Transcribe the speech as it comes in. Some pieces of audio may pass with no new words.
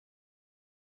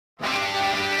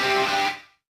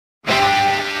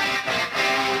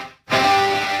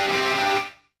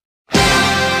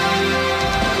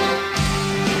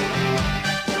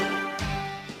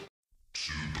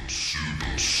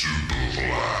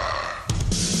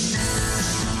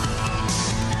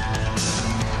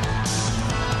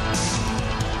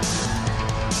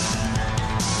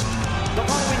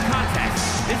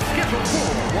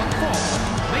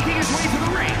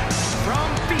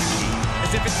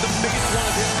the biggest one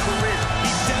of his career.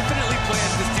 He definitely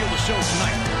plans to steal the show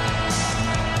tonight.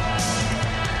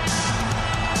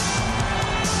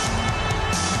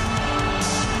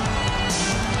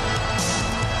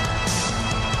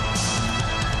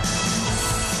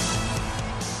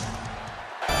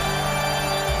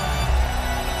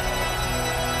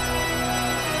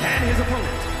 And his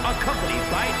opponent, accompanied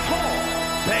by Paul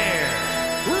Bear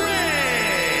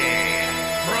Ray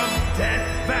from Death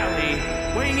Valley,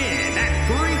 weighing in at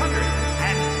 305.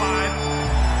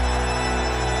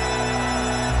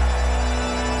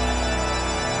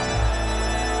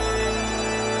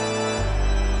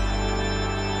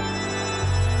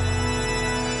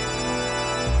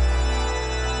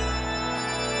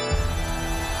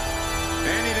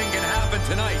 Anything can happen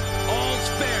tonight. All's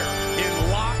fair in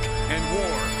Lock and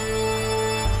War.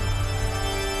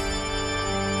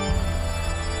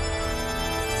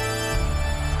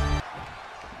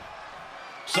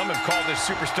 Some have called this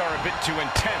superstar a bit too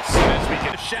intense as we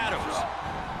get the shadows.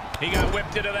 He got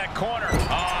whipped into that corner.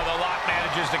 Oh, the Lock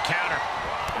manages to counter.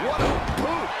 What a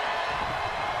boot!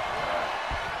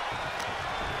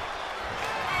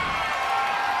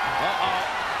 Uh-oh.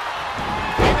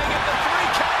 He may get the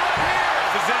 3 count right here.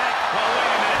 This is it. Well,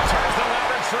 wait a minute. Turns the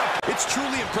leverage for... It's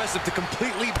truly impressive to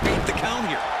completely beat the count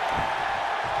here.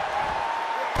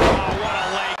 Oh, what a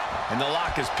leg. And the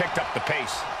Lock has picked up the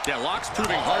pace. Yeah, Lock's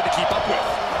proving hard to keep up with.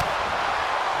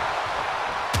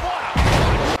 What a...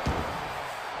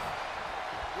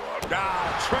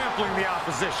 Trampling the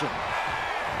opposition.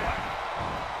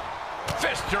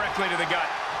 Fist directly to the gut.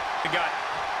 The gut.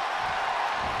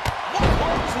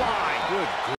 Clothesline. Good.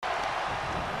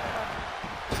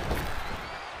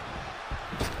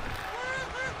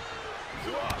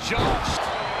 Just.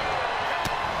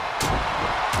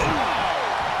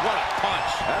 What a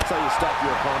punch. That's how you stop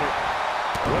your opponent.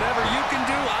 Whatever you can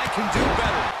do, I can do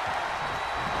better.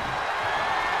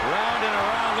 Round and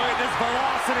around, look at this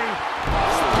velocity.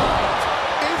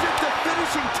 Is it the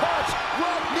finishing touch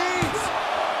Rob needs?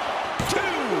 2.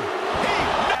 He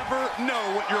never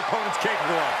know what your opponent's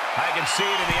capable of. I can see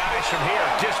it in the eyes from here.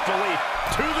 Disbelief.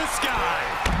 To the sky.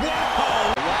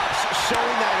 Whoa! Rock's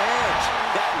showing that edge,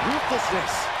 that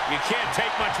ruthlessness. You can't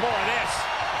take much more of this.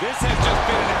 This has just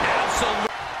been an absolute...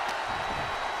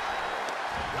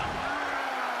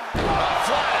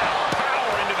 Flat-out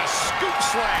power into the scoop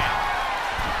slam.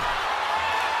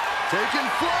 Taking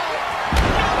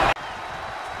flight.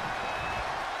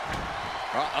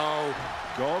 Uh-oh.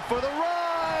 Going for the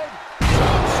ride.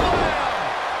 Slam!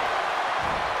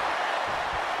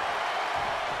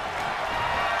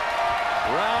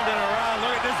 Round and around,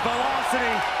 look at this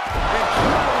velocity.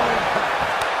 Incredible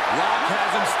impact. Lock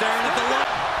has him staring at the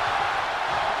left.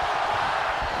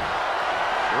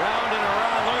 Round and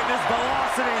around, look at this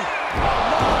velocity.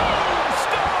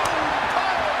 Stone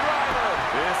pile driver.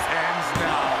 This ends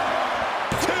now.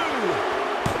 2.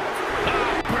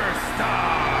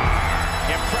 Superstar.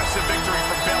 Impressive victory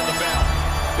from bell to bell.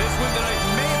 This win tonight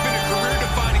may have been a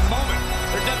career-defining moment.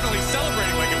 They're definitely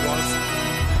celebrating like it was.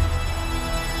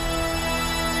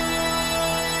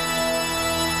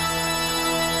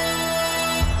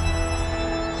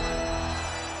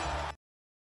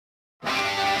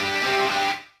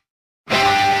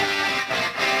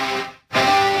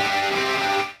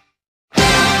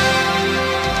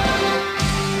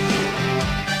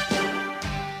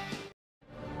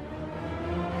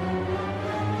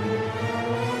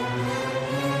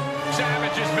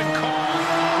 Savage has been called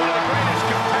one of the greatest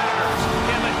competitors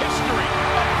in the history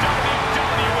of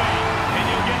WWE, and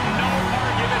you'll get no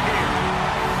argument here.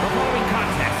 The following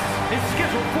contest is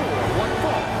scheduled for one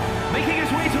fall. Making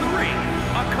his way to the ring,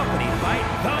 accompanied by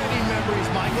the... Any memories,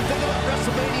 Michael? Think about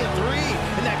WrestleMania 3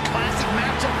 and that classic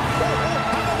matchup.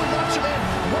 How about when Macho Man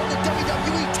won the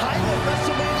WWE title at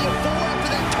WrestleMania 4 after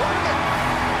that tournament?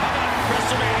 How about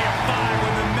WrestleMania 5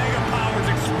 when the Mega Powers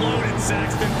exploded,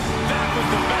 Saxton? That was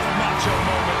the best Macho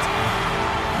moment.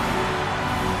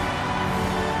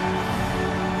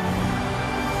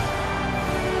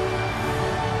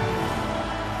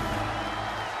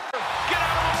 Get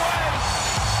out of the way!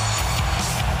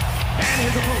 And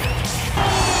his opponent,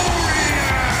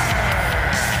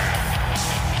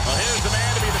 Well, here's the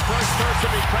man to be the first person to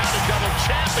be crowned a double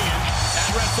champion at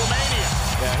WrestleMania.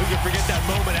 Yeah, who can forget that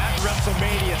moment at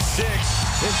WrestleMania 6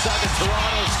 inside the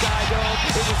Toronto Skydome?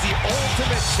 It was the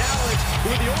ultimate challenge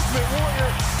where the Ultimate Warrior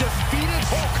defeated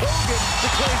Hulk Hogan to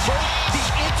claim both the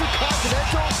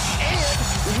Intercontinental and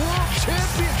World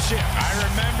Championship. I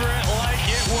remember it like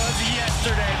it was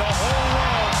yesterday. The whole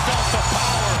world felt the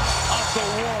power of the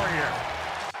Warrior.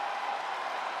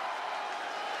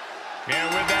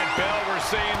 And with that bell, we're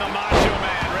seeing the Macho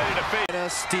Man ready to face.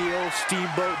 Steel,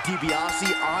 Steamboat, DiBiase,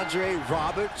 Andre,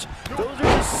 Roberts. Those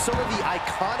are just some of the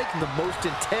iconic and the most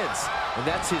intense. And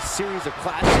that's his series of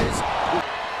clashes.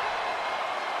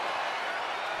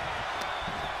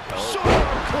 Short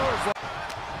arm close.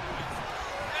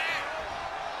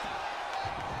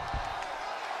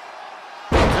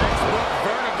 Textbook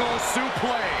vertical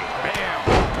suplex. Bam.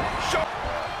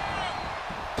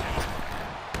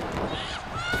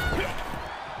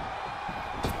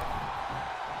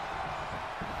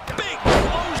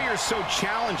 So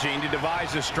challenging to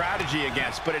devise a strategy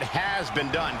against, but it has been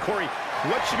done. Corey,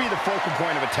 what should be the focal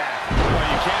point of attack?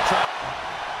 Well, you can't try.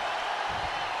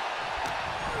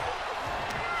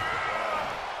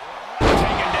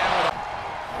 Taken down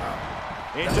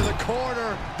with into the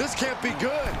corner. This can't be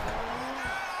good.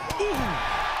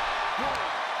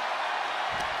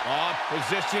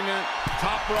 Positioning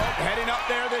top rope, heading up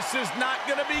there. This is not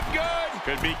going to be good.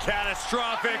 Could be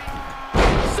catastrophic.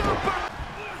 Super.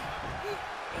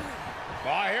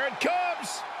 Oh, here it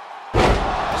comes.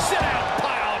 Sit out,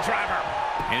 pile driver.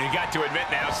 And you got to admit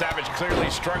now, Savage clearly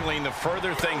struggling the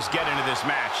further things get into this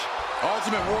match.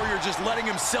 Ultimate Warrior just letting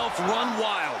himself run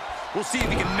wild. We'll see if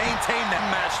he can maintain that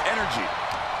matched energy.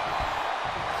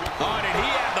 Oh, did he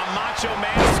have the Macho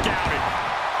Man scouted?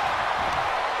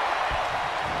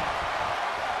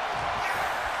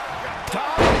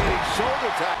 Dominating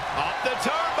shoulder tap. Up the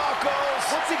turnbuckles.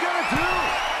 What's he gonna do?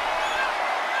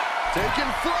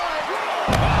 Taking flight.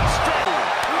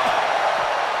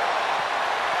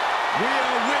 We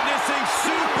are witnessing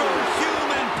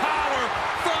superhuman power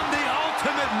from the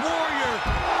Ultimate Warrior.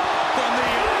 From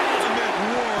the Ultimate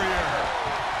Warrior.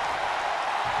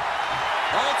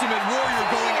 Ultimate Warrior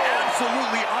going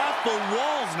absolutely off the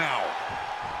walls now.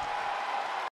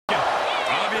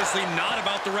 Obviously not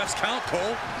about the ref's count,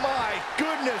 Cole. My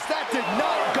goodness, that did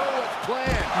not go as planned.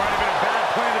 Might have been a bad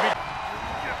plan to be.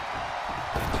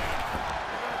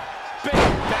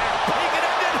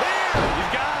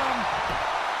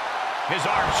 His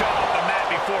arm shot off the mat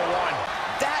before one.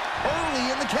 That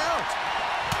early in the count.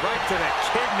 Right to the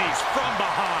kidneys from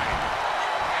behind.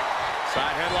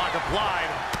 Side headlock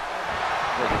applied.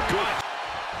 Good.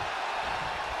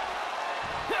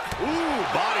 Ooh,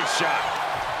 body shot.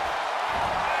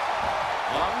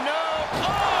 Oh, no.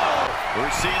 Oh!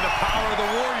 We're seeing the power of the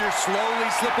Warrior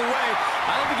slowly slip away.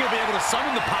 I don't think he'll be able to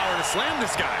summon the power to slam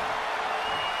this guy.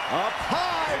 Up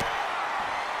high.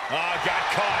 Oh, got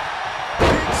caught. Big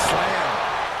slam.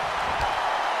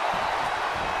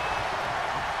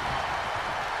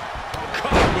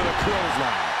 Caught with a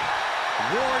clothesline.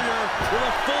 Warrior with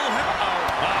a full head.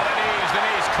 Oh, the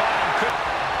knees caught him.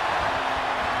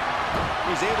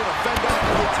 He's able to fend off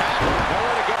the attack.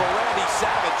 Nowhere to go for Randy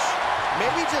Savage.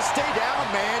 Maybe just stay down,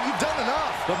 man. You've done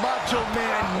enough. The Macho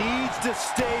Man needs to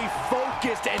stay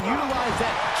focused and utilize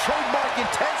that trademark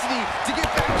intensity to get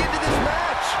back into this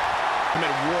match.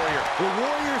 Warrior. The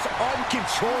Warrior's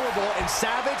uncontrollable, and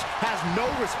Savage has no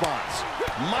response.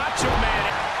 Macho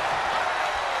Man.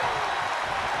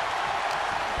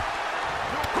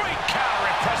 Great counter,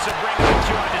 impressive ring IQ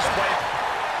on display.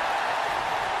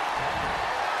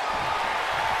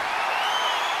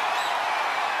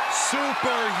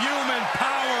 Superhuman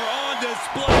power on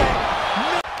display.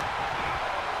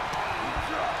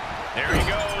 There he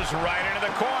goes, right into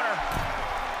the corner.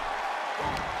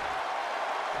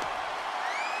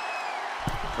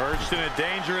 Perched in a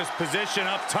dangerous position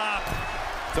up top.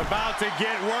 It's about to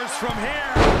get worse from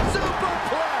here.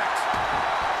 Superplex.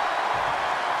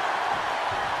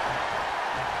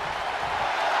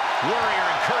 Warrior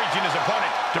encouraging his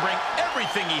opponent to bring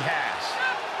everything he has.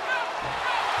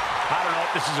 I don't know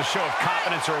if this is a show of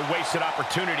confidence or a wasted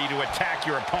opportunity to attack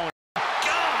your opponent.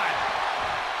 God!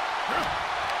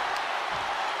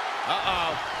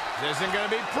 Uh-oh. This isn't going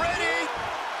to be pretty.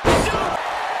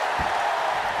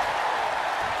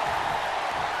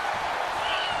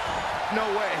 No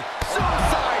way.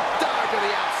 Suicide dive to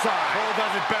the outside. Cole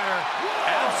does it better.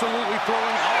 Absolutely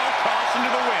throwing all caution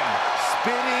to the wind.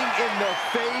 Spinning in the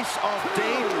face of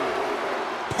danger.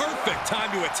 Perfect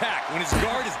time to attack when his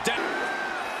guard is down.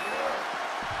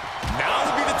 Now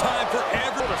would be the time for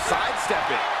everyone to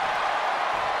sidestep it.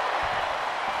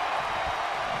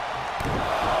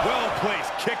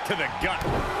 Well-placed kick to the gut.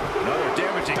 Another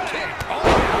damaging kick. Oh,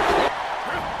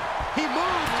 he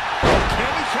moved.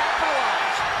 Can he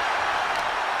capitalize?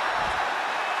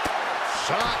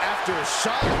 Shot after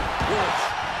shot.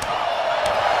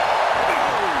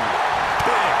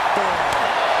 big throw.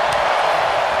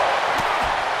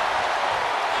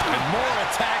 And more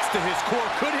attacks to his core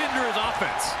could hinder his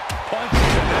offense. Punch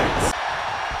connects.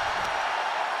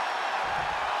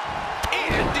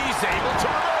 And he's able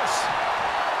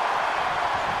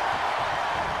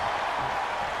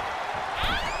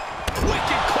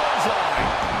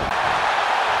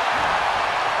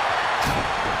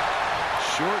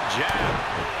jab.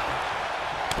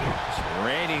 Just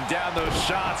raining down those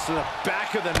shots to the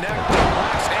back of the neck.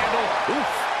 Axe handle.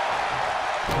 Oof.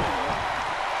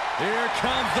 Here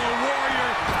comes the Warrior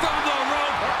from the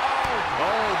rope.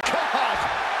 Oh, God.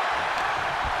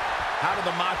 How did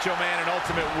the Macho Man and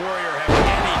Ultimate Warrior have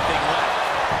anything left?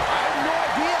 I have no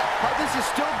idea how this is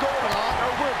still going on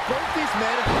or where both these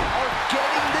men are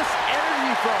getting this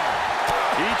energy from.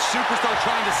 Each superstar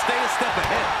trying to stay a step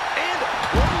ahead. And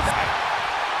close out.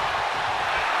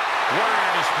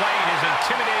 Warrior displaying his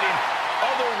intimidating,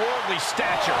 otherworldly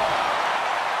stature.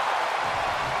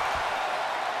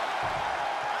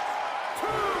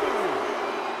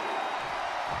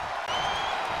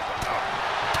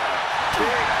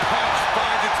 Big punch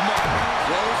finds its mark.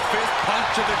 Closed fist punch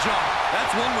to the jaw.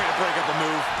 That's one way to break up a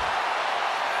move.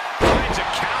 Finds a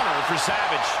counter for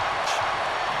Savage.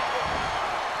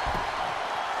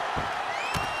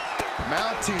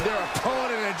 Mounting their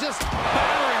opponent and just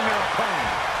battering their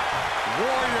opponent.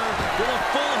 Warrior with a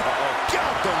full...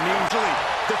 Got them easily.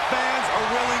 The fans are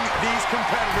willing these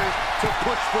competitors to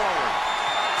push forward.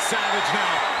 Savage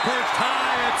now perched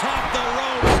high atop the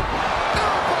ropes.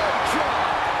 Elbow drop.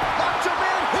 Macho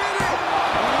Man hit it.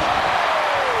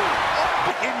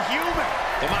 Whoa. Inhuman.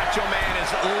 The Macho Man is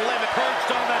limit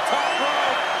Perched on the top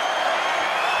rope.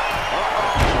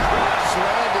 Crash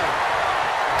landing.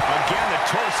 Again, the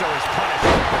torso is punished.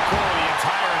 The core of the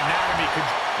entire anatomy could...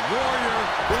 Warrior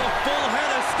with a full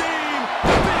head of steam.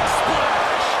 Big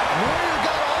splash. Warrior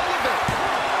got all of it.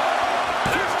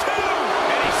 There's two!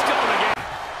 And he's still in the game.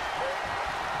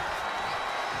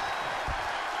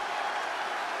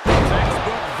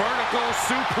 Textbook vertical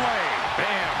suplex.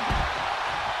 Bam.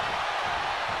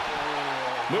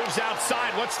 Moves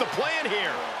outside. What's the plan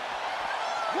here?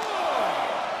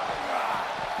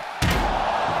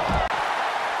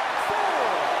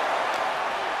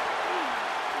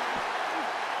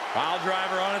 Pile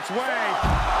driver on its way.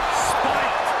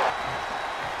 Spiked.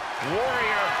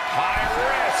 Warrior, high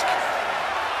risk.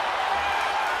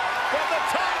 From the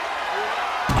top.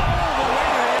 All the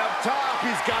way up top.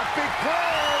 He's got big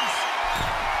plans.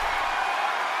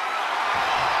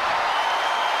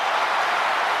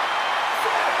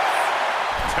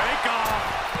 Take off.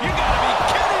 You gotta be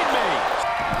kidding me.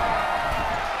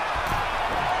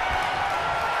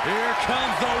 Here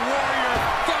comes the Warrior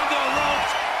from the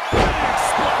ropes. Big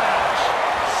splash.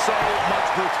 So much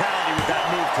brutality with that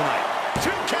move tonight.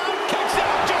 2 count, kicks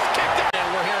out, just kicked out. And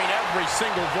we're hearing every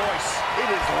single voice. It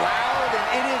is loud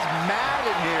and it is mad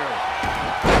in here.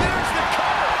 There's the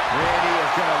cover. Randy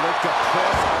is going to look to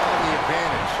press on the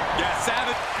advantage. Yeah,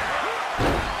 Savage.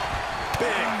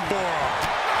 Big forearm.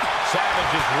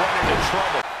 Savage is running into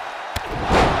trouble.